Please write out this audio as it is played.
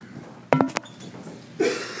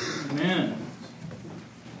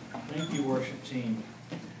worship team.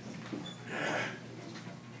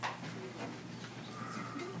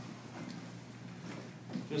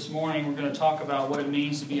 This morning we're going to talk about what it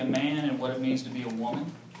means to be a man and what it means to be a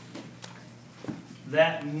woman.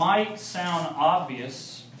 That might sound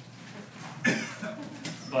obvious,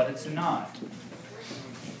 but it's not.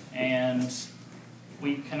 And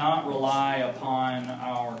we cannot rely upon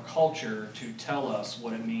our culture to tell us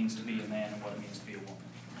what it means to be a man and what it means to be a woman.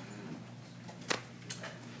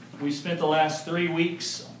 We spent the last 3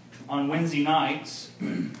 weeks on Wednesday nights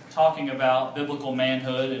talking about biblical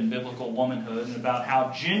manhood and biblical womanhood and about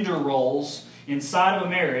how gender roles inside of a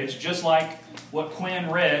marriage, just like what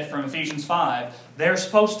Quinn read from Ephesians 5, they're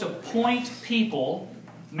supposed to point people.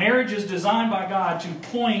 Marriage is designed by God to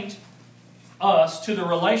point us to the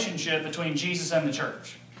relationship between Jesus and the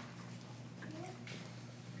church.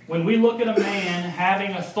 When we look at a man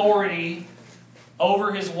having authority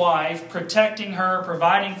over his wife, protecting her,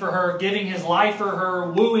 providing for her, giving his life for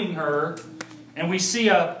her, wooing her, and we see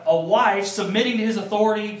a wife submitting to his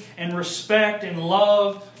authority and respect and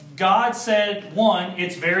love, God said, 1,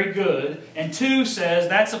 it's very good, and 2 says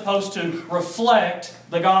that's supposed to reflect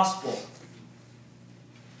the gospel.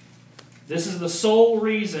 This is the sole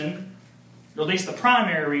reason, or at least the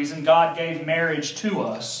primary reason, God gave marriage to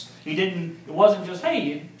us. It wasn't just,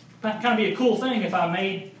 hey, it'd kind of be a cool thing if I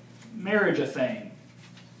made marriage a thing.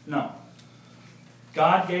 No.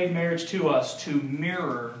 God gave marriage to us to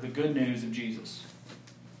mirror the good news of Jesus.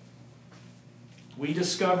 We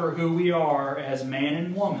discover who we are as man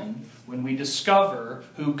and woman when we discover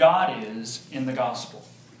who God is in the gospel.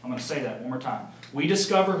 I'm going to say that one more time. We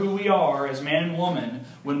discover who we are as man and woman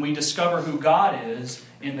when we discover who God is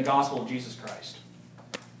in the gospel of Jesus Christ.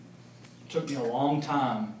 It took me a long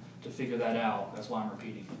time to figure that out. That's why I'm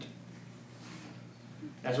repeating it.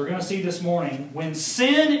 As we're going to see this morning, when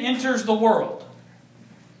sin enters the world,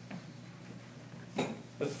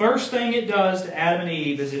 the first thing it does to Adam and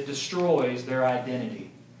Eve is it destroys their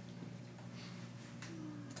identity.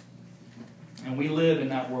 And we live in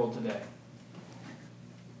that world today.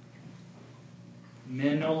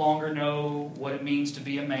 Men no longer know what it means to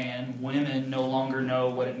be a man. Women no longer know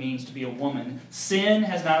what it means to be a woman. Sin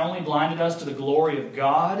has not only blinded us to the glory of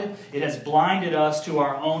God, it has blinded us to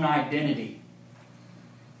our own identity.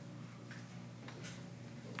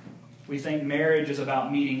 We think marriage is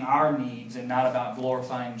about meeting our needs and not about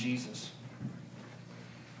glorifying Jesus.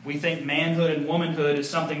 We think manhood and womanhood is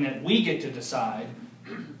something that we get to decide,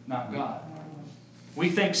 not God. We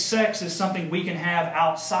think sex is something we can have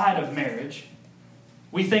outside of marriage.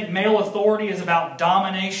 We think male authority is about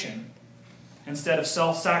domination instead of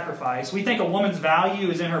self-sacrifice. We think a woman's value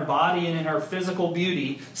is in her body and in her physical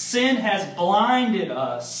beauty. Sin has blinded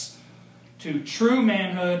us to true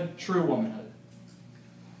manhood, true womanhood.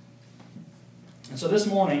 And so this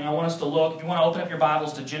morning, I want us to look, if you want to open up your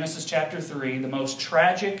Bibles to Genesis chapter 3, the most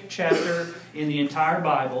tragic chapter in the entire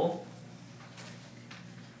Bible.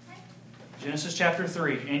 Genesis chapter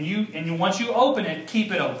 3. And once you open it,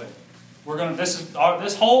 keep it open.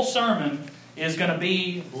 This whole sermon is going to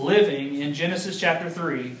be living in Genesis chapter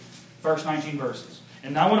 3, first 19 verses.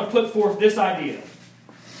 And I want to put forth this idea.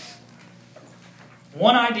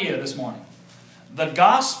 One idea this morning. The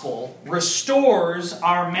gospel restores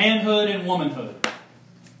our manhood and womanhood.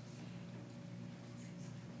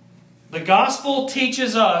 The gospel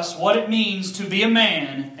teaches us what it means to be a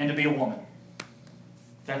man and to be a woman.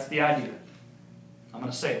 That's the idea. I'm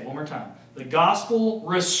going to say it one more time. The gospel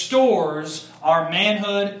restores our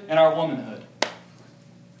manhood and our womanhood.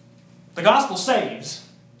 The gospel saves.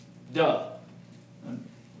 Duh.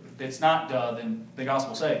 If it's not duh, then the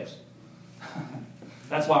gospel saves.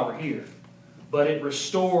 That's why we're here. But it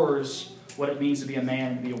restores what it means to be a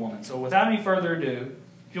man and to be a woman. So without any further ado,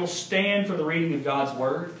 if you'll stand for the reading of God's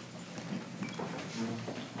Word.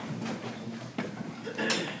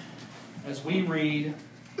 As we read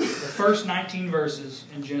the first 19 verses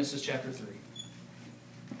in Genesis chapter 3.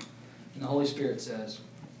 And the Holy Spirit says,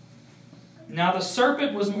 Now the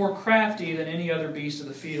serpent was more crafty than any other beast of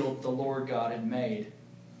the field the Lord God had made.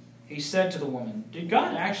 He said to the woman, Did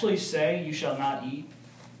God actually say, You shall not eat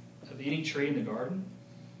of any tree in the garden?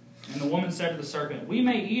 And the woman said to the serpent, We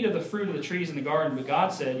may eat of the fruit of the trees in the garden, but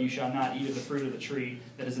God said, You shall not eat of the fruit of the tree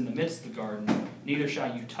that is in the midst of the garden, neither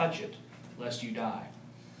shall you touch it, lest you die.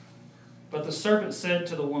 But the serpent said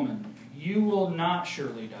to the woman, You will not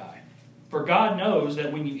surely die. For God knows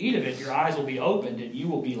that when you eat of it, your eyes will be opened, and you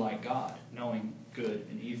will be like God, knowing good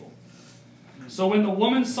and evil. So when the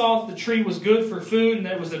woman saw that the tree was good for food, and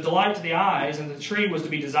that it was a delight to the eyes, and the tree was to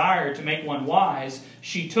be desired to make one wise,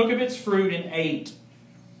 she took of its fruit and ate.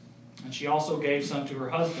 And she also gave some to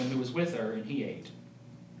her husband who was with her, and he ate.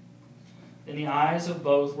 Then the eyes of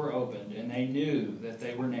both were opened, and they knew that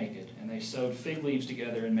they were naked, and they sewed fig leaves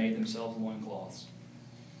together and made themselves loincloths.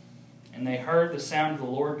 And they heard the sound of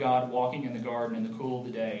the Lord God walking in the garden in the cool of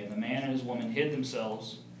the day, and the man and his woman hid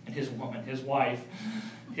themselves, and his wife,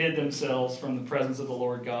 hid themselves from the presence of the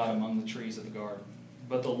Lord God among the trees of the garden.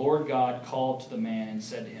 But the Lord God called to the man and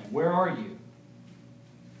said to him, "Where are you?"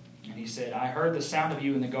 And he said, "I heard the sound of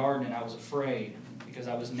you in the garden, and I was afraid, because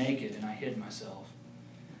I was naked, and I hid myself."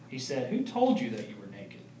 He said, "Who told you that you were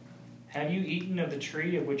naked? Have you eaten of the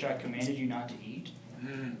tree of which I commanded you not to eat?"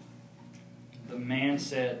 The man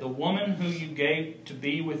said, "The woman who you gave to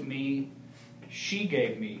be with me, she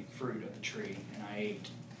gave me fruit of the tree, and I ate."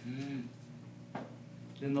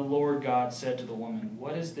 Then the Lord God said to the woman,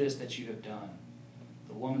 "What is this that you have done?"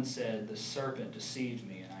 The woman said, "The serpent deceived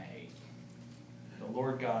me, and I ate." The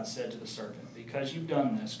Lord God said to the serpent, "Because you've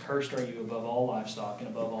done this, cursed are you above all livestock and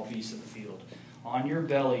above all beasts of the field. On your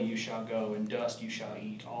belly you shall go, and dust you shall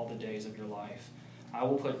eat all the days of your life. I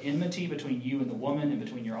will put enmity between you and the woman, and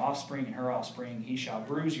between your offspring and her offspring. He shall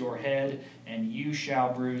bruise your head, and you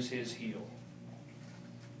shall bruise his heel."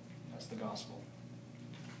 That's the gospel.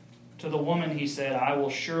 To the woman he said, "I will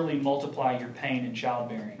surely multiply your pain in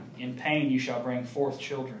childbearing. In pain you shall bring forth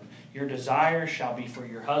children. Your desire shall be for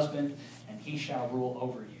your husband, and he shall rule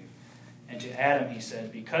over you." And to Adam he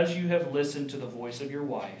said, "Because you have listened to the voice of your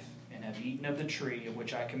wife, and have eaten of the tree of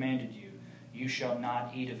which I commanded you, you shall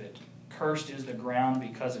not eat of it. Cursed is the ground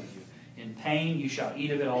because of you. In pain you shall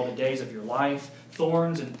eat of it all the days of your life.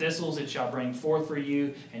 Thorns and thistles it shall bring forth for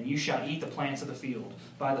you, and you shall eat the plants of the field.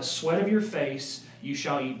 By the sweat of your face you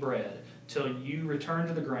shall eat bread, till you return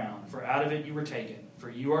to the ground, for out of it you were taken. For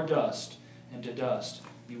you are dust, and to dust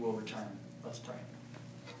you will return." Let's pray.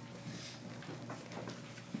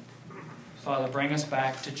 Father, bring us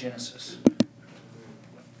back to Genesis.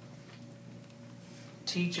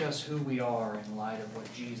 Teach us who we are in light of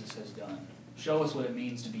what Jesus has done. Show us what it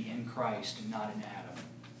means to be in Christ and not in Adam.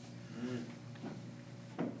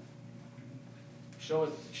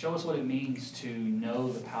 Show us what it means to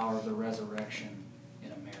know the power of the resurrection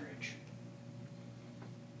in a marriage.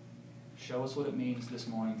 Show us what it means this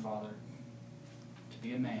morning, Father, to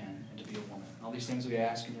be a man and to be a woman. All these things we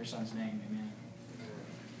ask in your Son's name. Amen.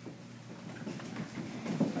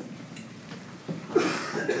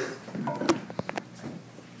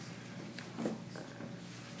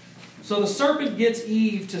 So the serpent gets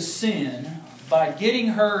Eve to sin by getting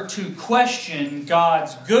her to question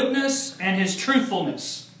God's goodness and His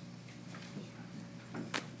truthfulness.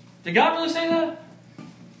 Did God really say that?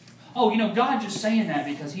 Oh, God's just saying that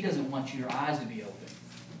because He doesn't want your eyes to be open.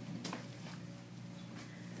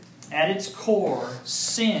 At its core,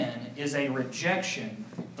 sin is a rejection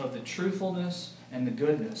of the truthfulness and the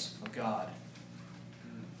goodness of God.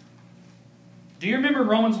 Do you remember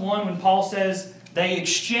Romans 1 when Paul says, they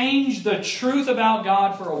exchanged the truth about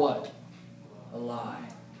God for a what? A lie.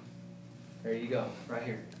 There you go, right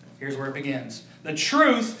here. Here's where it begins. The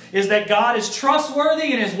truth is that God is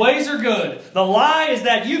trustworthy and His ways are good. The lie is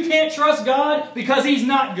that you can't trust God because He's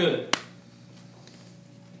not good.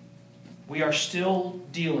 We are still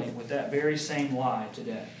dealing with that very same lie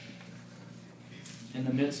today, in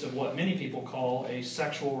the midst of what many people call a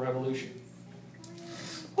sexual revolution.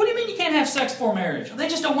 What do you mean you can't have sex before marriage? They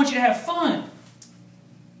just don't want you to have fun.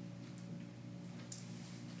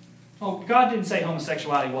 Oh, God didn't say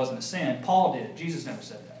homosexuality wasn't a sin. Paul did. Jesus never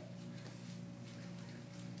said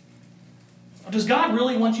that. Does God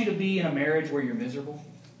really want you to be in a marriage where you're miserable?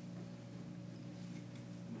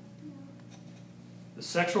 The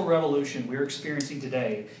sexual revolution we're experiencing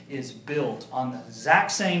today is built on the exact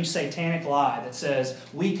same satanic lie that says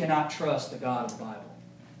we cannot trust the God of the Bible.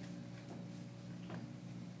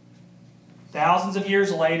 Thousands of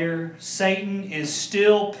years later, Satan is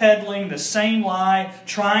still peddling the same lie,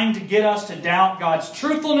 trying to get us to doubt God's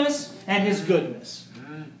truthfulness and His goodness.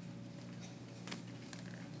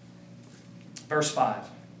 Verse 5.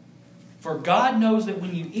 For God knows that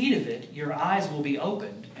when you eat of it, your eyes will be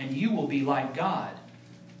opened, and you will be like God,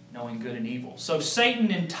 knowing good and evil. So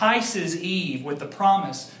Satan entices Eve with the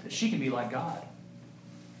promise that she can be like God.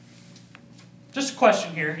 Just a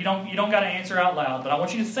question here. You don't got to answer out loud, but I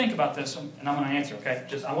want you to think about this, and I'm going to answer, okay?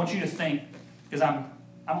 I want you to think, because I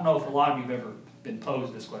don't know if a lot of you have ever been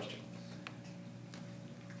posed this question.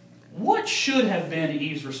 What should have been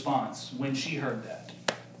Eve's response when she heard that?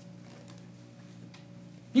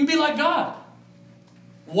 You can be like God.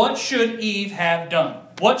 What should Eve have done?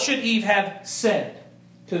 What should Eve have said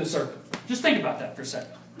to the serpent? Just think about that for a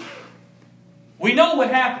second. We know what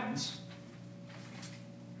happens.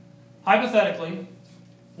 Hypothetically,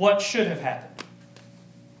 what should have happened?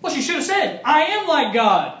 Well, she should have said, I am like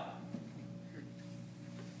God.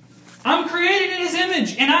 I'm created in His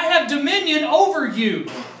image, and I have dominion over you.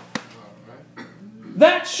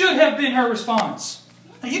 That should have been her response.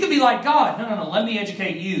 Now, you could be like God. No, let me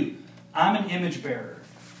educate you. I'm an image bearer,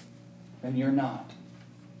 and you're not.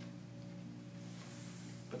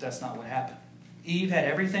 But that's not what happened. Eve had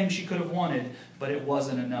everything she could have wanted, but it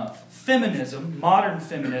wasn't enough. Feminism, modern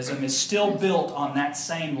feminism, is still built on that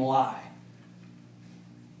same lie.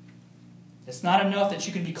 It's not enough that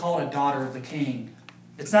you can be called a daughter of the king.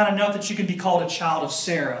 It's not enough that you can be called a child of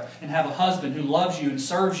Sarah and have a husband who loves you and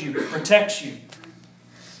serves you, protects you.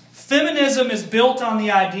 Feminism is built on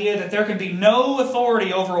the idea that there can be no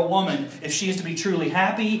authority over a woman if she is to be truly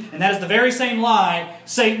happy, and that is the very same lie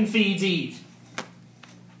Satan feeds Eve.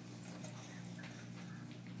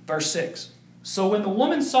 Verse 6. So when the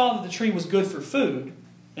woman saw that the tree was good for food,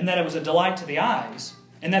 and that it was a delight to the eyes,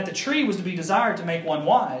 and that the tree was to be desired to make one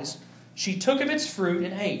wise, she took of its fruit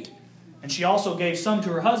and ate. And she also gave some to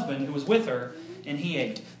her husband who was with her, and he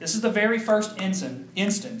ate. This is the very first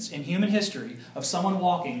instance in human history of someone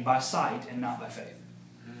walking by sight and not by faith.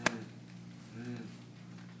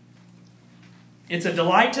 It's a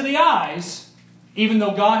delight to the eyes, even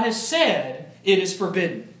though God has said it is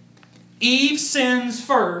forbidden. Eve sins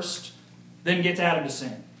first, then gets Adam to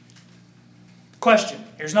sin. Question.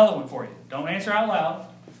 Here's another one for you. Don't answer out loud,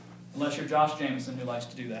 unless you're Josh Jameson, who likes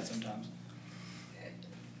to do that sometimes.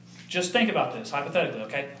 Just think about this, hypothetically,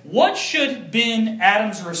 okay? What should have been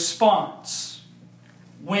Adam's response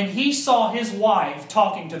when he saw his wife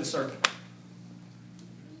talking to the serpent?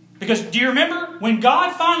 Because, do you remember, when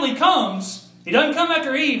God finally comes, He doesn't come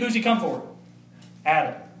after Eve. Who's He come for?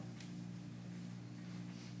 Adam.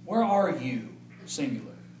 Where are you?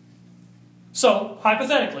 Singular. So,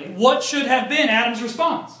 hypothetically, what should have been Adam's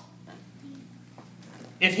response?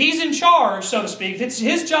 If he's in charge, so to speak, if it's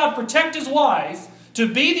his job to protect his wife,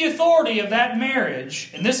 to be the authority of that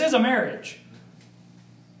marriage, and this is a marriage,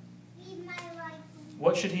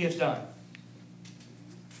 what should he have done?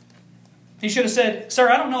 He should have said,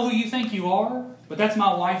 "Sir, I don't know who you think you are, but that's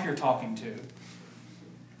my wife you're talking to."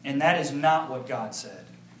 And that is not what God said.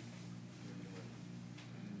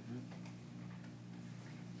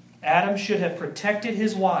 Adam should have protected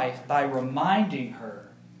his wife by reminding her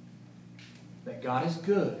that God is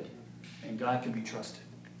good and God can be trusted.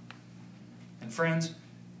 And friends,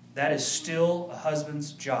 that is still a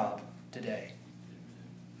husband's job today.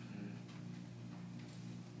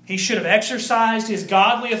 He should have exercised his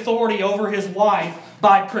godly authority over his wife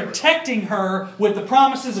by protecting her with the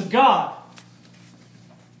promises of God.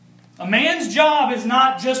 A man's job is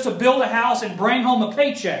not just to build a house and bring home a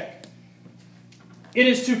paycheck. It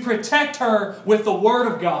is to protect her with the Word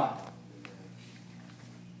of God.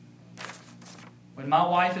 When my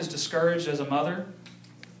wife is discouraged as a mother,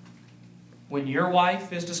 when your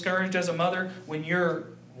wife is discouraged as a mother, when your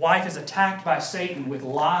wife is attacked by Satan with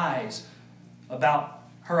lies about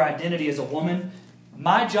her identity as a woman,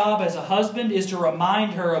 my job as a husband is to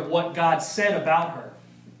remind her of what God said about her.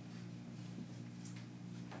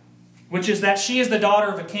 Which is that she is the daughter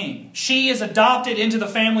of a king. She is adopted into the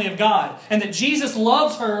family of God. And that Jesus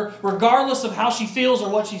loves her regardless of how she feels or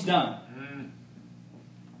what she's done.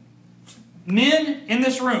 Men in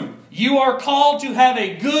this room, you are called to have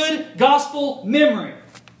a good gospel memory.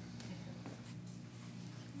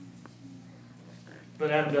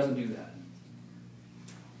 But Adam doesn't do that.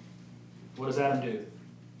 What does Adam do?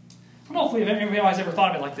 I don't know if anybody's ever thought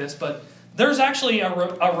of it like this, but there's actually a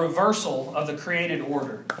reversal of the created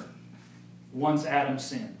order once Adam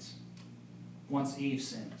sins. Once Eve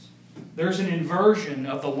sins. There's an inversion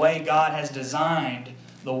of the way God has designed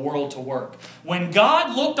the world to work. When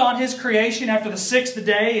God looked on His creation after the sixth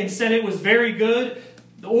day and said it was very good,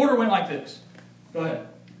 the order went like this. Go ahead.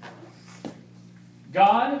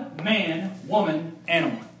 God, man, woman,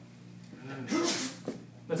 animal.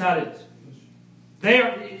 That's how it is.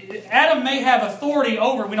 Adam may have authority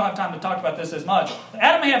over, we don't have time to talk about this as much.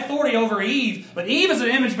 Adam may have authority over Eve, but Eve is an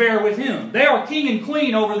image bearer with him. They are king and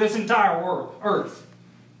queen over this entire world, earth.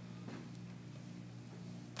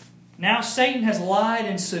 Now Satan has lied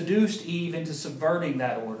and seduced Eve into subverting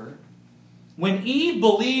that order. When Eve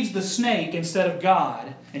believes the snake instead of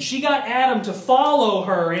God, and she got Adam to follow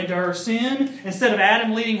her into her sin, instead of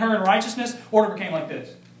Adam leading her in righteousness, order became like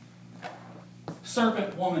this.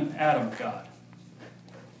 Serpent, woman, Adam, God.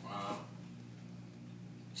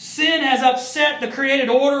 Sin has upset the created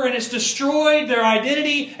order and it's destroyed their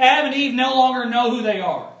identity. Adam and Eve no longer know who they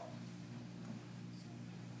are.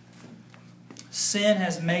 Sin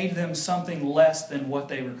has made them something less than what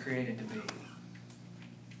they were created to be.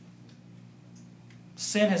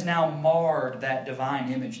 Sin has now marred that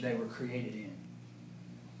divine image they were created in.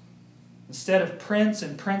 Instead of prince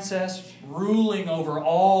and princess ruling over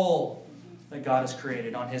all that God has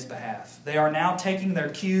created on His behalf, they are now taking their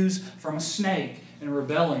cues from a snake and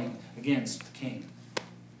rebelling against the king.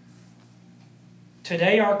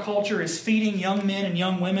 Today our culture is feeding young men and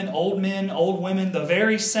young women, old men, old women, the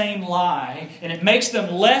very same lie, and it makes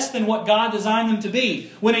them less than what God designed them to be.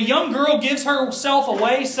 When a young girl gives herself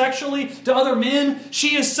away sexually to other men,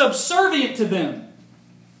 she is subservient to them.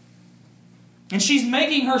 And she's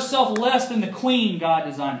making herself less than the queen God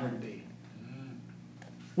designed her to be.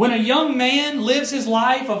 When a young man lives his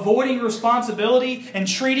life avoiding responsibility and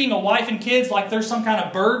treating a wife and kids like they're some kind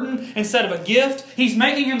of burden instead of a gift, he's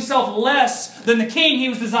making himself less than the king he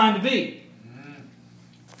was designed to be.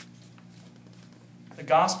 The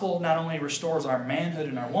gospel not only restores our manhood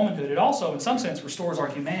and our womanhood, it also, in some sense, restores our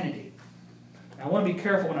humanity. Now, I want to be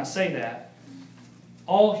careful when I say that.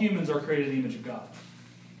 All humans are created in the image of God.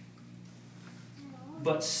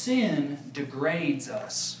 But sin degrades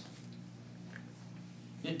us.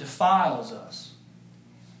 It defiles us.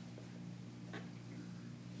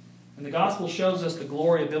 And the gospel shows us the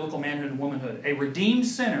glory of biblical manhood and womanhood. A redeemed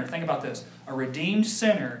sinner, think about this, a redeemed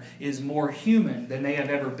sinner is more human than they have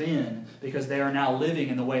ever been because they are now living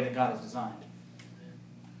in the way that God has designed.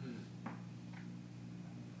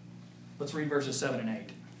 Let's read verses 7 and 8.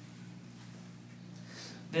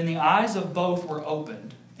 Then the eyes of both were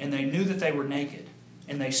opened, and they knew that they were naked.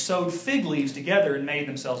 And they sewed fig leaves together and made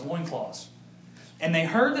themselves loincloths. And they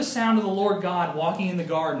heard the sound of the Lord God walking in the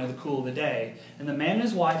garden in the cool of the day. And the man and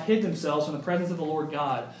his wife hid themselves from the presence of the Lord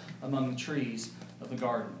God among the trees of the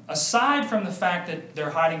garden. Aside from the fact that they're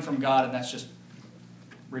hiding from God, and that's just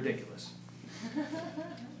ridiculous.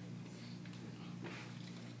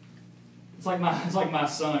 It's like my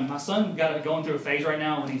son. My son got going through a phase right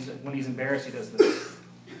now when he's embarrassed. He does this.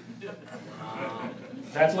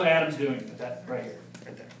 That's what Adam's doing. That right here,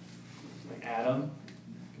 right there. Like, Adam,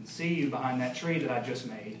 I can see you behind that tree that I just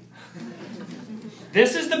made.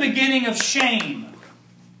 This is the beginning of shame.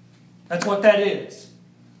 That's what that is.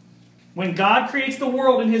 When God creates the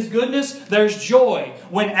world in His goodness, there's joy.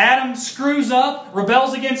 When Adam screws up,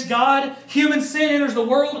 rebels against God, human sin enters the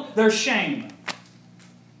world, there's shame.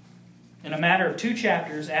 In a matter of 2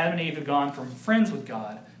 chapters, Adam and Eve have gone from friends with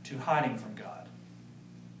God to hiding from God.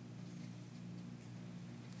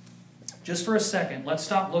 Just for a second, let's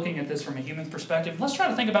stop looking at this from a human perspective. Let's try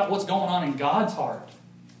to think about what's going on in God's heart,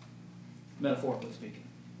 metaphorically speaking.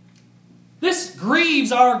 This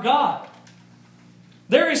grieves our God.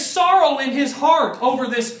 There is sorrow in His heart over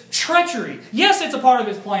this treachery. Yes, it's a part of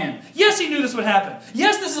His plan. Yes, He knew this would happen.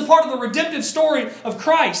 Yes, this is a part of the redemptive story of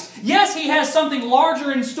Christ. Yes, He has something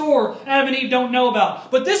larger in store Adam and Eve don't know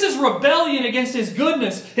about. But this is rebellion against His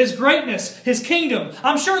goodness, His greatness, His kingdom.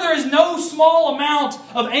 I'm sure there is no small amount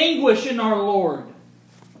of anguish in our Lord.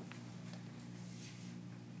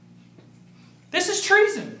 This is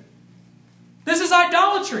treason. This is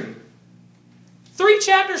idolatry. 3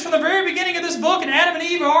 chapters from the very beginning of this book, and Adam and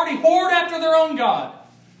Eve are already whored after their own God.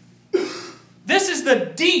 This is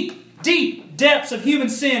the deep, deep depths of human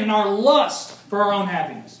sin and our lust for our own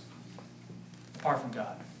happiness, apart from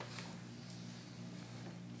God.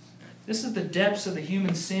 This is the depths of the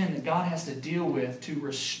human sin that God has to deal with to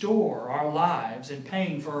restore our lives in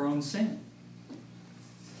paying for our own sin.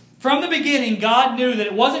 From the beginning, God knew that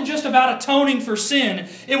it wasn't just about atoning for sin.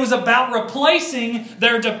 It was about replacing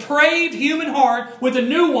their depraved human heart with a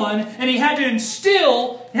new one. And He had to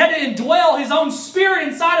indwell His own Spirit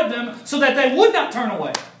inside of them so that they would not turn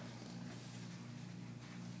away.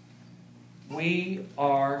 We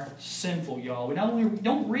are sinful, y'all. We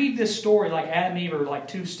don't read this story like Adam and Eve are like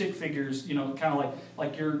 2 stick figures, kind of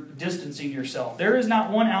like you're distancing yourself. There is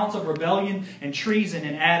not 1 ounce of rebellion and treason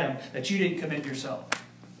in Adam that you didn't commit yourself.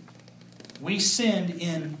 We sinned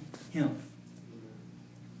in Him.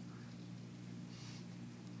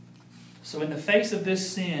 So in the face of this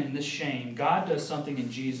sin and this shame, God does something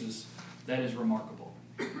in Jesus that is remarkable.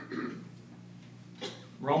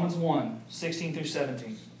 Romans 1, 16 through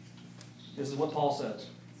 17. This is what Paul says.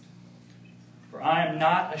 For I am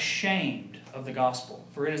not ashamed of the gospel,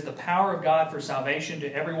 for it is the power of God for salvation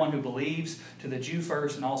to everyone who believes, to the Jew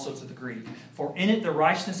first and also to the Greek. For in it the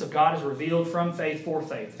righteousness of God is revealed from faith for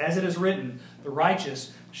faith. As it is written, the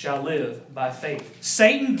righteous shall live by faith.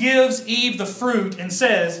 Satan gives Eve the fruit and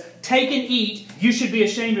says, take and eat, you should be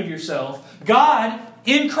ashamed of yourself. God,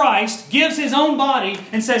 in Christ, gives His own body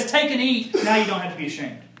and says, take and eat, now you don't have to be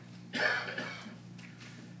ashamed.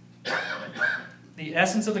 The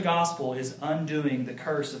essence of the gospel is undoing the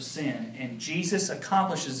curse of sin, and Jesus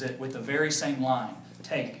accomplishes it with the very same line,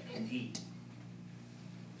 take and eat.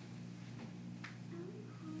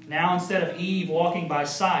 Now instead of Eve walking by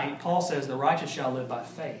sight, Paul says the righteous shall live by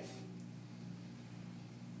faith.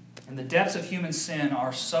 And the depths of human sin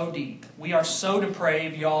are so deep. We are so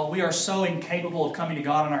depraved, y'all. We are so incapable of coming to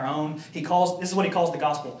God on our own. This is what he calls the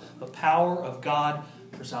gospel, the power of God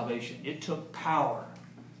for salvation. It took power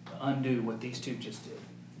to undo what these two just did.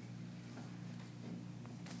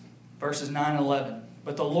 Verses 9 and 11.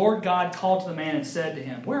 But the Lord God called to the man and said to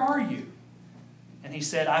him, "Where are you?" And he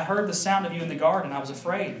said, "I heard the sound of you in the garden. I was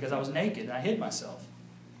afraid because I was naked and I hid myself."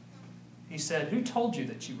 He said, "Who told you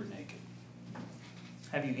that you were naked?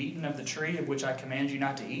 Have you eaten of the tree of which I command you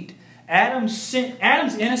not to eat?" Adam's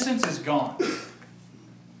innocence is gone.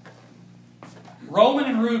 Roman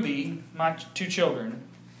and Ruby, my two children,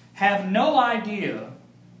 have no idea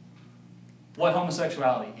what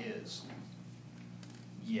homosexuality is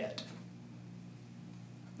yet.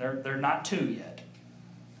 They're not two yet.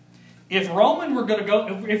 If Roman were to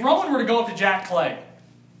go up to Jack Clay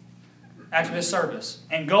after this service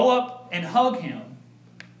and go up and hug him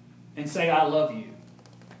and say, "I love you,"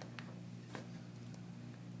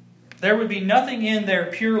 there would be nothing in their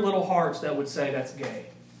pure little hearts that would say that's gay.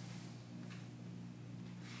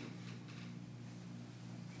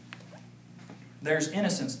 There's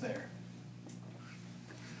innocence there.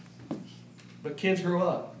 But kids grew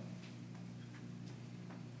up.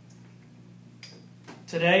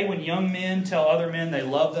 Today, when young men tell other men they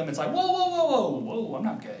love them, it's like, whoa, whoa, whoa, whoa, whoa, I'm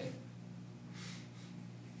not gay.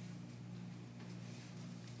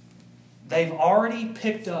 They've already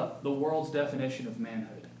picked up the world's definition of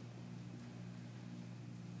manhood.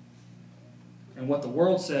 And what the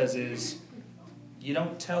world says is, you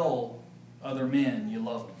don't tell other men you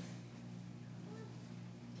love them.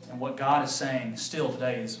 And what God is saying still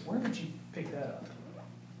today is, where did you pick that up?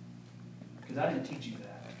 Because I didn't teach you that.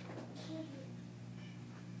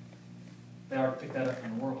 They already picked that up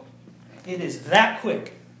from the world. It is that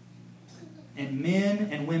quick. And men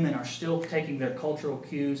and women are still taking their cultural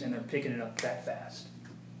cues and they're picking it up that fast.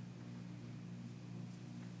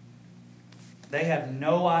 They have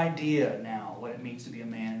no idea now what it means to be a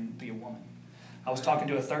man and be a woman. I was talking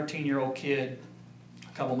to a 13-year-old kid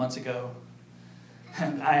a couple months ago.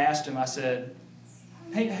 And I asked him, I said,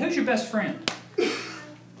 "Hey, who's your best friend?" "Who's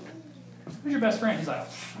your best friend?" He's like,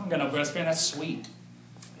 "I don't got no best friend. That's sweet."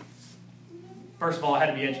 First of all, I had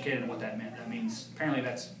to be educated on what that meant. That means, apparently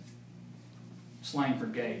that's slang for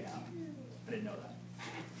gay now. I didn't know that.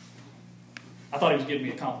 I thought he was giving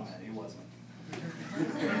me a compliment. He wasn't.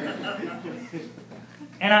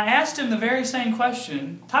 And I asked him the very same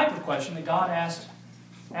type of question that God asked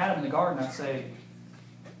Adam in the garden. I'd say,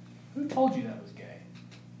 "Who told you that was gay?"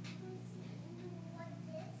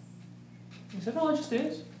 He said, "No, it just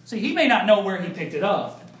is." See, he may not know where he picked it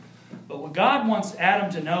up. But what God wants Adam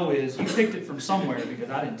to know is, you picked it from somewhere because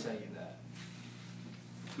I didn't tell you that.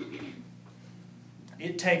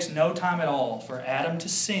 It takes no time at all for Adam to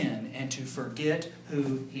sin and to forget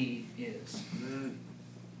who he is.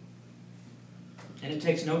 And it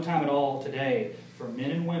takes no time at all today for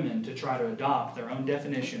men and women to try to adopt their own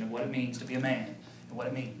definition of what it means to be a man and what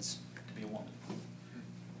it means to be a woman.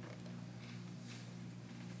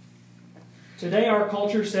 Today our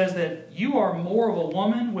culture says that you are more of a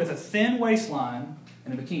woman with a thin waistline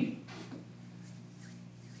and a bikini.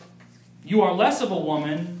 You are less of a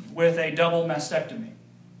woman with a double mastectomy.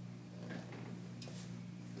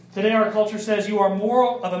 Today our culture says you are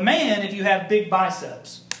more of a man if you have big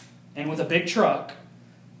biceps and with a big truck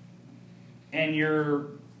and you're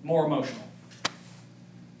more emotional.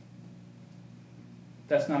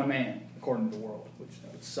 That's not a man, according to the world, which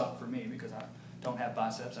would suck for me because I don't have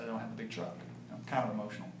biceps, I don't have a big truck. I'm kind of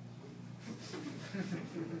emotional.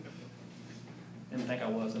 Didn't think I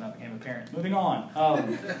was, and I became a parent. Moving on.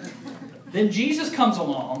 Then Jesus comes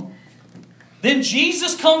along.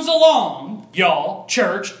 Y'all,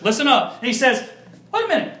 church, listen up. And he says, "Wait a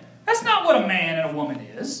minute. That's not what a man and a woman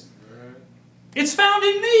is. It's found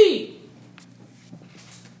in me.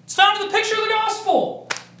 It's found in the picture of the gospel.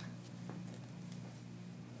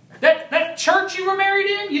 That church you were married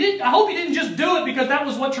in, I hope you didn't just do it because that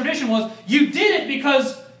was what tradition was. You did it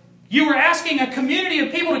because you were asking a community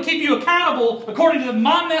of people to keep you accountable according to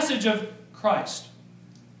my message of Christ.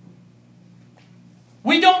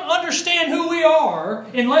 We don't understand who we are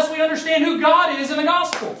unless we understand who God is in the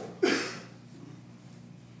gospel.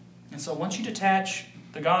 And so once you detach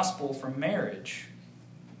the gospel from marriage,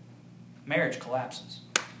 marriage collapses.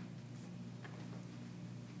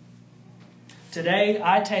 Today,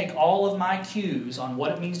 I take all of my cues on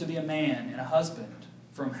what it means to be a man and a husband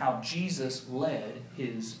from how Jesus led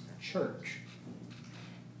his church.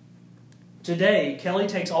 Today, Kelly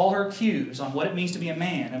takes all her cues on what it means to be a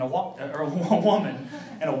man and or a woman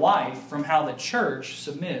and a wife from how the church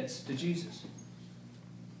submits to Jesus.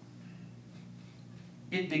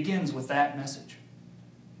 It begins with that message.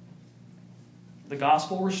 The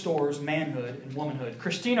gospel restores manhood and womanhood.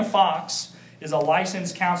 Christina Fox is a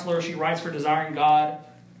licensed counselor. She writes for Desiring God.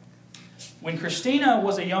 When Christina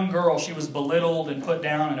was a young girl, she was belittled and put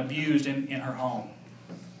down and abused in her home.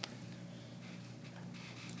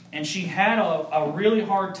 And she had a really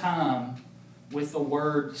hard time with the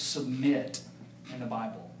word submit in the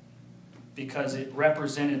Bible because it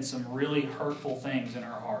represented some really hurtful things in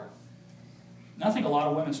her heart. And I think a lot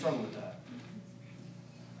of women struggle with that.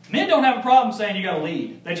 Men don't have a problem saying you got to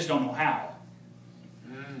lead. They just don't know how.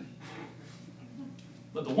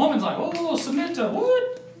 But the woman's like, oh, submit to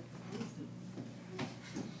what?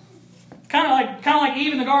 Kind of like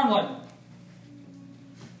Eve in the garden. Like,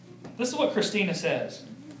 this is what Christina says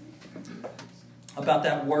about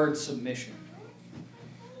that word submission.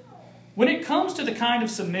 When it comes to the kind of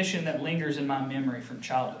submission that lingers in my memory from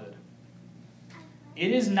childhood,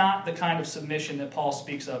 it is not the kind of submission that Paul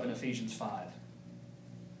speaks of in Ephesians 5,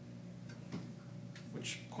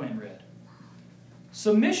 which Quinn read.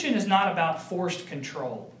 Submission is not about forced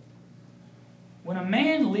control. When a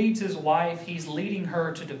man leads his wife, he's leading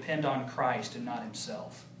her to depend on Christ and not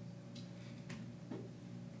himself.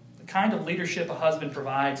 The kind of leadership a husband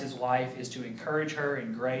provides his wife is to encourage her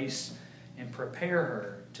in grace and prepare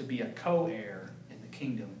her to be a co-heir in the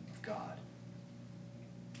kingdom of God.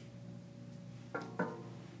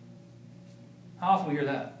 How often we hear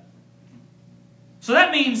that? So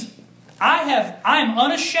that means I am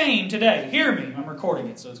unashamed today. Hear me. I'm recording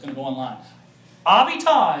it, so it's going to go online. Avi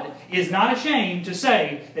Todd is not ashamed to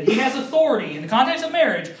say that he has authority in the context of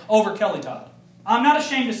marriage over Kelly Todd. I'm not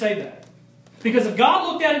ashamed to say that. Because if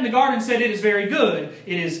God looked at it in the garden and said it is very good,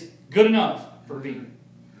 it is good enough for me.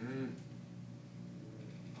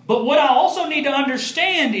 But what I also need to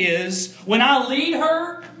understand is when I lead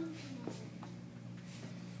her,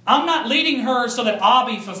 I'm not leading her so that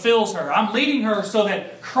Avi fulfills her. I'm leading her so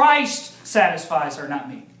that Christ satisfies her, not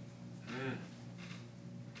me.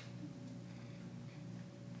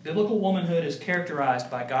 Biblical womanhood is characterized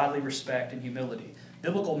by godly respect and humility.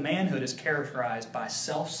 Biblical manhood is characterized by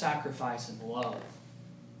self-sacrifice and love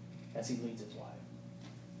as he leads his life.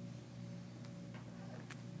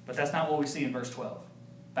 But that's not what we see in verse 12.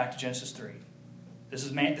 Back to Genesis 3. This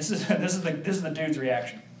is the dude's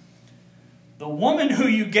reaction. The woman who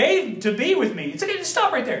you gave to be with me. It's okay, just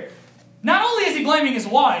stop right there. Not only is he blaming his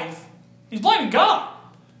wife, he's blaming God.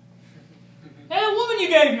 Hey, that woman you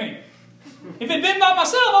gave me. If it had been by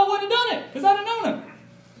myself, I wouldn't have done it because I'd have known him.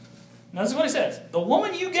 Now, this is what he says. The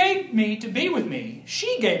woman you gave me to be with me,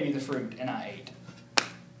 she gave me the fruit and I ate.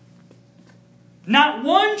 Not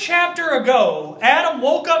one chapter ago, Adam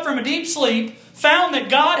woke up from a deep sleep, found that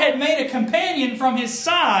God had made a companion from his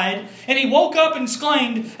side, and he woke up and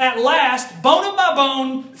exclaimed, at last, bone of my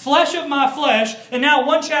bone, flesh of my flesh, and now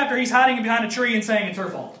one chapter he's hiding behind a tree and saying it's her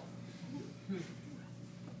fault.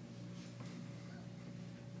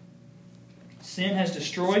 Sin has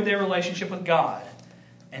destroyed their relationship with God,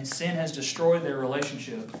 and sin has destroyed their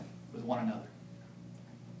relationship with one another.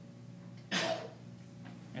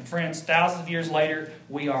 And friends, thousands of years later,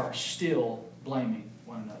 we are still blaming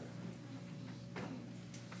one another.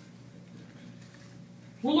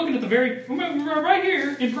 We're looking at right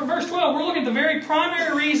here in verse 12, we're looking at the very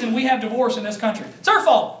primary reason we have divorce in this country. It's her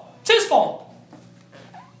fault. It's his fault.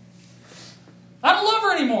 I don't love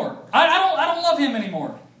her anymore. I don't love him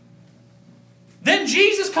anymore. Then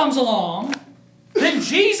Jesus comes along,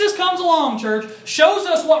 church, shows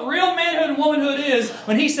us what real manhood and womanhood is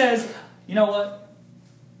when he says, you know what?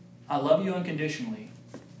 I love you unconditionally.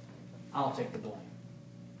 I'll take the blame.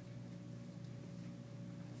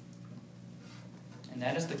 And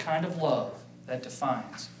that is the kind of love that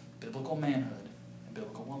defines biblical manhood and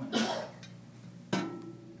biblical womanhood.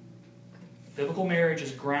 Biblical marriage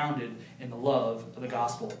is grounded in the love of the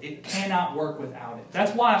gospel. It cannot work without it.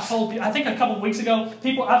 That's why I told people, I think a couple of weeks ago,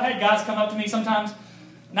 I've had guys come up to me sometimes,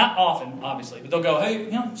 not often, obviously, but they'll go,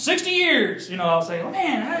 hey, 60 years. I'll say, oh,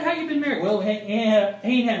 man, how you been married? Well, he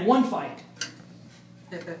ain't had one fight.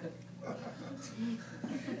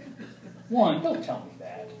 One, don't tell me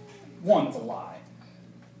that. One, it's a lie.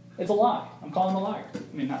 It's a lie. I'm calling him a liar.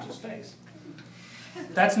 Not just face.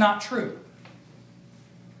 That's not true.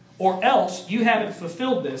 Or else you haven't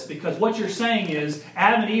fulfilled this because what you're saying is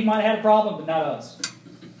Adam and Eve might have had a problem, but not us.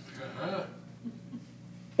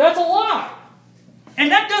 That's a lie.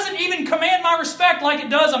 And that doesn't even command my respect like it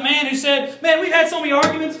does a man who said, man, we've had so many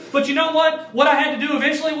arguments, but you know what? What I had to do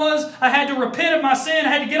eventually was I had to repent of my sin. I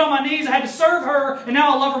had to get on my knees. I had to serve her, and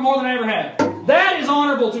now I love her more than I ever have. That is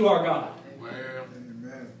honorable to our God.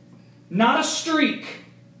 Amen. Not a streak.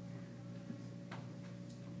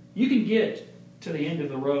 You can get to the end of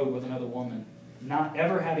the road with another woman, not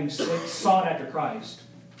ever having sought after Christ,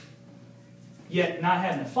 yet not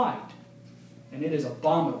having a fight. And it is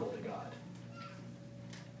abominable to God.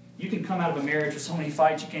 You can come out of a marriage with so many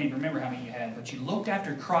fights you can't even remember how many you had, but you looked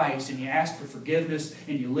after Christ and you asked for forgiveness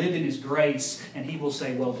and you lived in His grace, and He will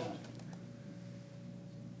say, well done.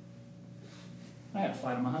 I had a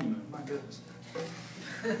fight on my honeymoon. My goodness.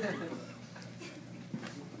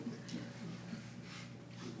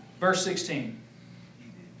 Verse 16.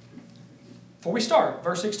 Before we start,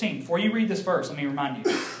 verse 16. Before you read this verse, let me remind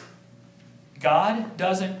you. God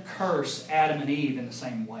doesn't curse Adam and Eve in the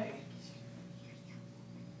same way.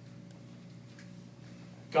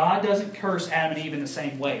 God doesn't curse Adam and Eve in the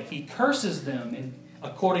same way. He curses them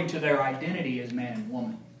according to their identity as man and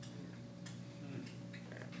woman.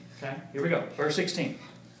 Okay, here we go. Verse 16.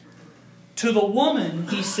 To the woman,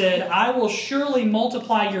 He said, I will surely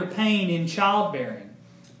multiply your pain in childbearing.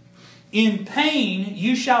 In pain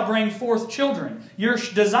you shall bring forth children. Your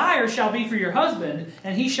desire shall be for your husband,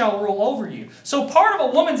 and he shall rule over you. So part of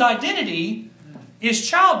a woman's identity is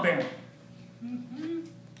childbearing.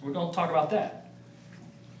 We're going to talk about that.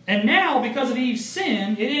 And now, because of Eve's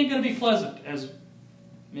sin, it ain't going to be pleasant, as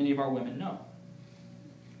many of our women know.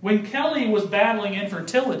 When Kelly was battling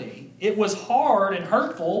infertility, it was hard and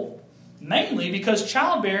hurtful, mainly because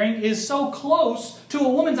childbearing is so close to a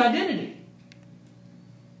woman's identity.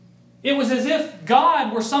 It was as if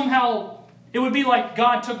God were somehow, it would be like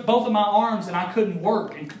God took both of my arms and I couldn't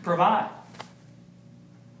work and provide.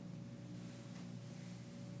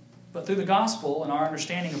 But through the gospel and our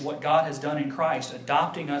understanding of what God has done in Christ,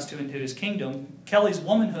 adopting us into His kingdom, Kelly's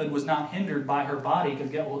womanhood was not hindered by her body, because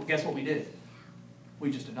guess what we did? We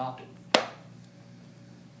just adopted.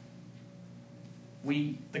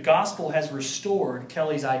 The gospel has restored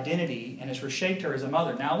Kelly's identity and has reshaped her as a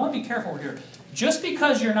mother. Now, I want to be careful here. Just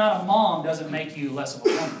because you're not a mom doesn't make you less of a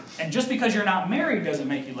woman. And just because you're not married doesn't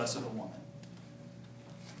make you less of a woman.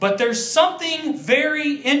 But there's something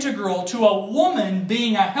very integral to a woman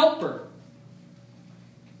being a helper.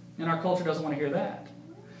 And our culture doesn't want to hear that.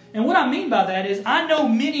 And what I mean by that is I know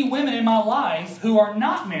many women in my life who are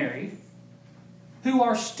not married who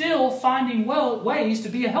are still finding ways to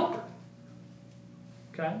be a helper.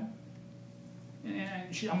 Okay?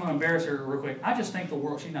 And I'm going to embarrass her real quick. I just think the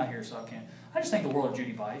world, she's not here so I can't. I just think the world of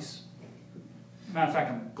Judy Weiss. Matter of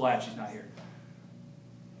fact, I'm glad she's not here.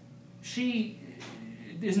 She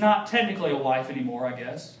is not technically a wife anymore, I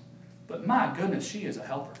guess. But my goodness, she is a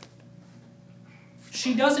helper.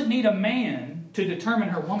 She doesn't need a man to determine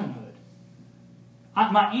her womanhood.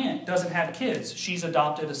 My aunt doesn't have kids. She's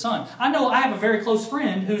adopted a son. I know I have a very close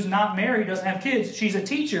friend who's not married, doesn't have kids. She's a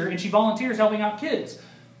teacher and she volunteers helping out kids.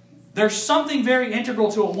 There's something very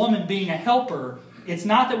integral to a woman being a helper. It's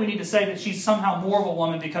not that we need to say that she's somehow more of a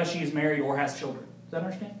woman because she is married or has children. Does that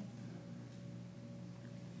understand?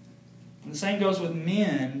 And the same goes with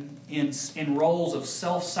men in roles of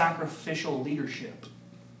self-sacrificial leadership.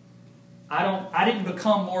 I didn't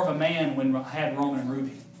become more of a man when I had Roman and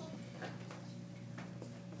Ruby.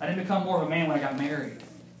 I didn't become more of a man when I got married.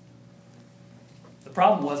 The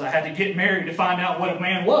problem was I had to get married to find out what a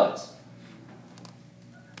man was.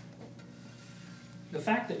 The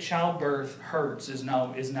fact that childbirth hurts is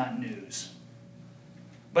not news.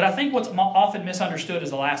 But I think what's often misunderstood is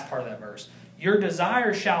the last part of that verse. Your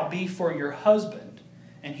desire shall be for your husband,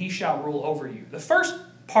 and he shall rule over you. The first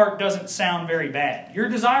part doesn't sound very bad. Your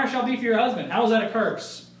desire shall be for your husband. How is that a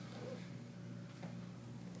curse?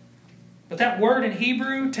 But that word in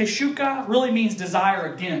Hebrew, teshuka, really means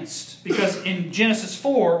desire against. Because in Genesis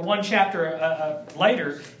 4, one chapter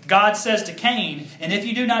later, God says to Cain, and if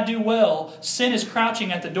you do not do well, sin is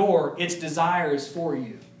crouching at the door, its desire is for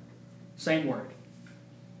you. Same word.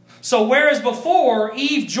 So whereas before,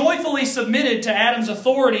 Eve joyfully submitted to Adam's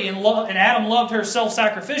authority and Adam loved her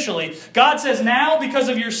self-sacrificially, God says now, because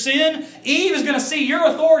of your sin, Eve is going to see your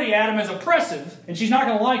authority, Adam, as oppressive, and she's not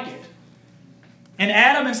going to like it. And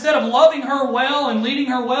Adam, instead of loving her well and leading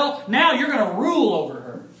her well, now you're going to rule over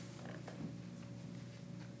her.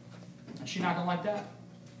 And she's not going to like that.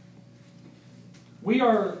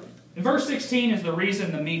 In verse 16 is the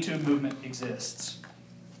reason the Me Too movement exists.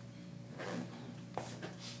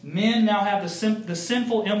 Men now have the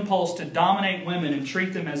sinful impulse to dominate women and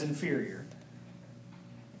treat them as inferior.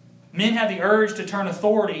 Men have the urge to turn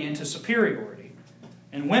authority into superiority.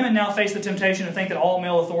 And women now face the temptation to think that all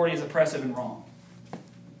male authority is oppressive and wrong.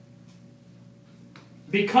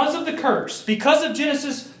 Because of the curse, because of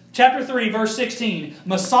Genesis chapter 3, verse 16,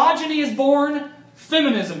 misogyny is born,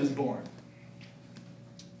 feminism is born.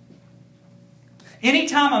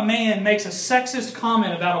 Anytime a man makes a sexist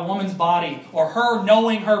comment about a woman's body or her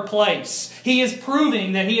knowing her place, he is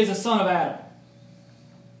proving that he is a son of Adam.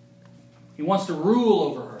 He wants to rule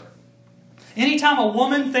over her. Anytime a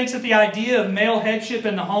woman thinks that the idea of male headship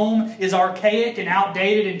in the home is archaic and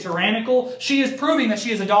outdated and tyrannical, she is proving that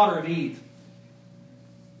she is a daughter of Eve.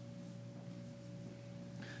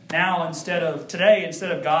 Now, instead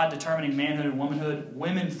of God determining manhood and womanhood,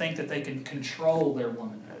 women think that they can control their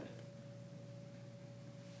womanhood.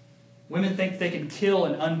 Women think they can kill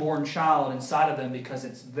an unborn child inside of them because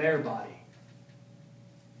it's their body.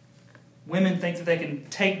 Women think that they can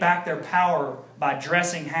take back their power by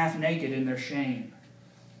dressing half naked in their shame.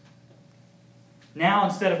 Now,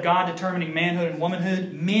 instead of God determining manhood and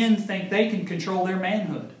womanhood, men think they can control their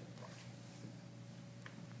manhood.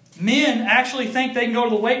 Men actually think they can go to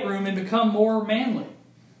the weight room and become more manly.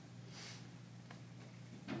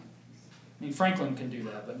 I mean, Franklin can do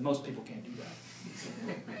that, but most people can't do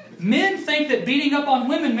that. Men think that beating up on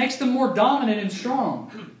women makes them more dominant and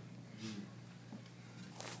strong.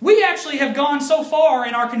 We actually have gone so far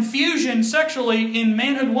in our confusion sexually in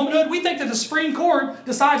manhood and womanhood, we think that the Supreme Court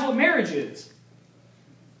decides what marriage is.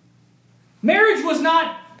 Marriage was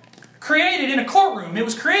not created in a courtroom. It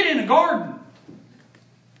was created in a garden.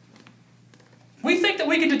 We think that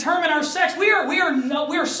we can determine our sex. We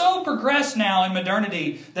are so progressed now in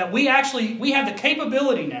modernity that we have the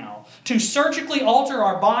capability now to surgically alter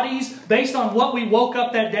our bodies based on what we woke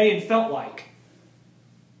up that day and felt like.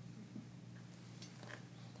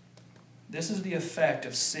 This is the effect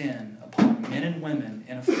of sin upon men and women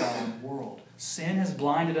in a fallen world. Sin has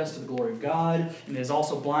blinded us to the glory of God, and it has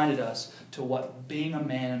also blinded us to what being a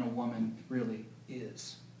man and a woman really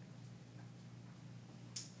is.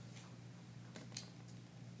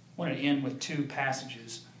 I want to end with two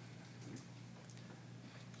passages.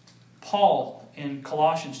 Paul in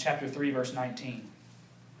Colossians chapter 3, verse 19.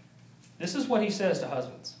 This is what he says to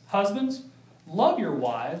husbands. Husbands, love your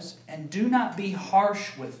wives and do not be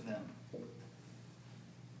harsh with them.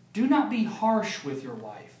 Do not be harsh with your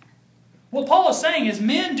wife. What Paul is saying is,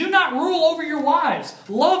 men, do not rule over your wives.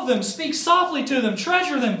 Love them, speak softly to them,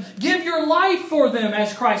 treasure them, give your life for them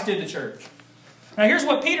as Christ did the church. Now here's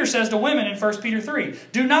what Peter says to women in 1 Peter 3.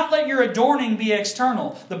 Do not let your adorning be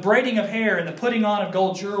external, the braiding of hair and the putting on of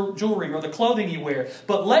gold jewelry or the clothing you wear,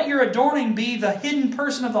 but let your adorning be the hidden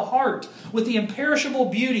person of the heart with the imperishable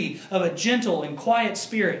beauty of a gentle and quiet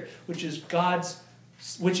spirit, which in God's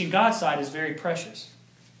sight is very precious.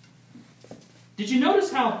 Did you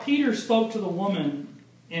notice how Peter spoke to the woman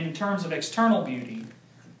in terms of external beauty,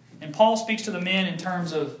 and Paul speaks to the men in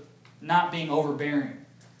terms of not being overbearing?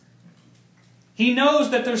 He knows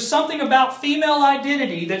that there's something about female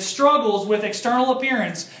identity that struggles with external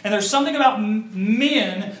appearance, and there's something about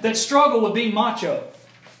men that struggle with being macho.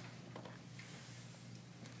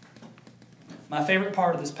 My favorite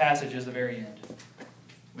part of this passage is the very end,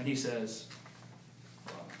 when he says,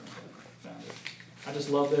 I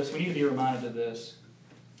just love this. We need to be reminded of this.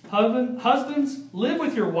 Husbands, live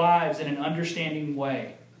with your wives in an understanding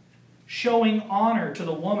way, showing honor to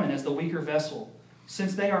the woman as the weaker vessel,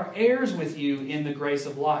 since they are heirs with you in the grace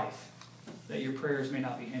of life, that your prayers may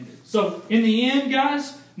not be hindered. So, in the end,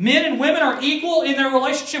 guys, men and women are equal in their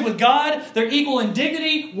relationship with God. They're equal in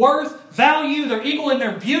dignity, worth, value. They're equal in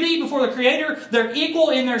their beauty before the Creator. They're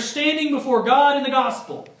equal in their standing before God in the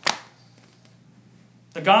gospel.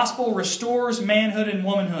 The gospel restores manhood and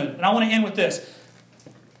womanhood. And I want to end with this.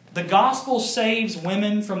 The gospel saves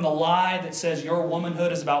women from the lie that says your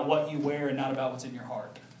womanhood is about what you wear and not about what's in your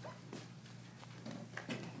heart.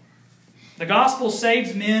 The gospel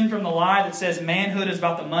saves men from the lie that says manhood is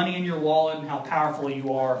about the money in your wallet and how powerful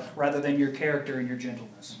you are rather than your character and your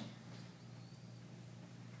gentleness.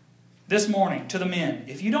 This morning, to the men,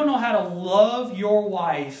 if you don't know how to love your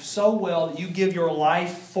wife so well that you give your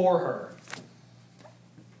life for her,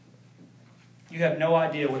 you have no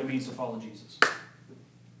idea what it means to follow Jesus.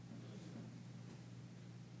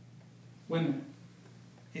 Women,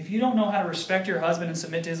 if you don't know how to respect your husband and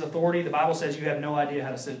submit to his authority, the Bible says you have no idea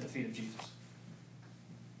how to sit at the feet of Jesus.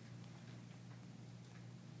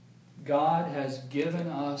 God has given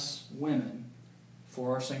us women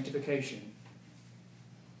for our sanctification.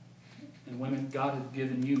 And women, God has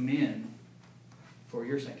given you men for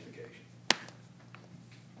your sanctification.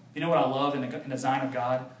 You know what I love in the design of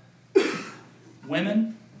God?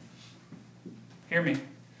 Women, hear me.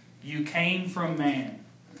 You came from man.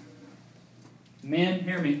 Men,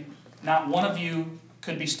 hear me. Not one of you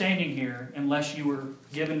could be standing here unless you were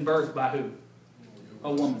given birth by who?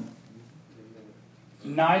 A woman.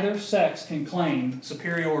 Neither sex can claim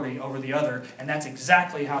superiority over the other, and that's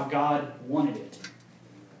exactly how God wanted it.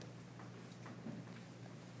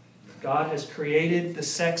 God has created the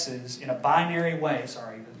sexes in a binary way,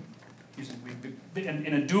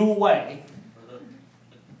 in a dual way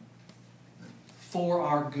for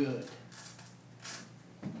our good.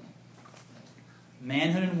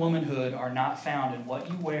 Manhood and womanhood are not found in what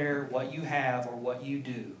you wear, what you have, or what you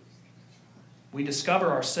do. We discover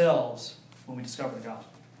ourselves when we discover the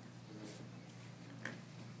gospel.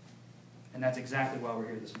 And that's exactly why we're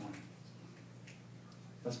here this morning.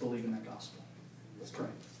 Let's believe in that gospel. Let's pray.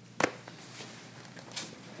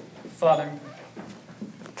 Father,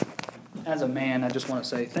 as a man, I just want to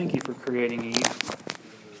say thank you for creating Eve.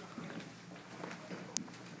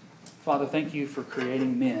 Father, thank you for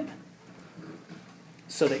creating men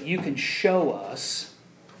so that you can show us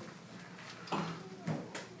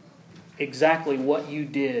exactly what you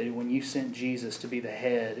did when you sent Jesus to be the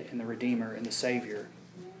head and the Redeemer and the Savior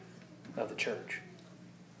of the church.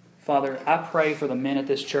 Father, I pray for the men at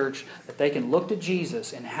this church that they can look to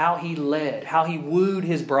Jesus and how He led, how He wooed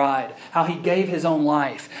His bride, how He gave His own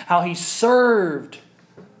life, how He served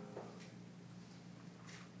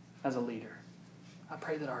as a leader. I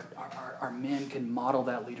pray that our men can model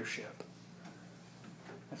that leadership.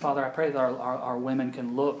 And Father, I pray that our women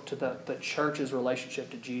can look to the church's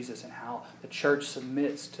relationship to Jesus and how the church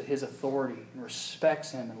submits to His authority and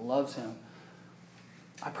respects Him and loves Him.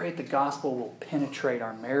 I pray that the gospel will penetrate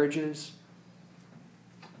our marriages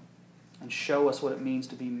and show us what it means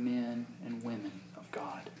to be men and women of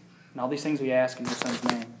God. And all these things we ask in Your Son's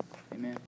name. Amen.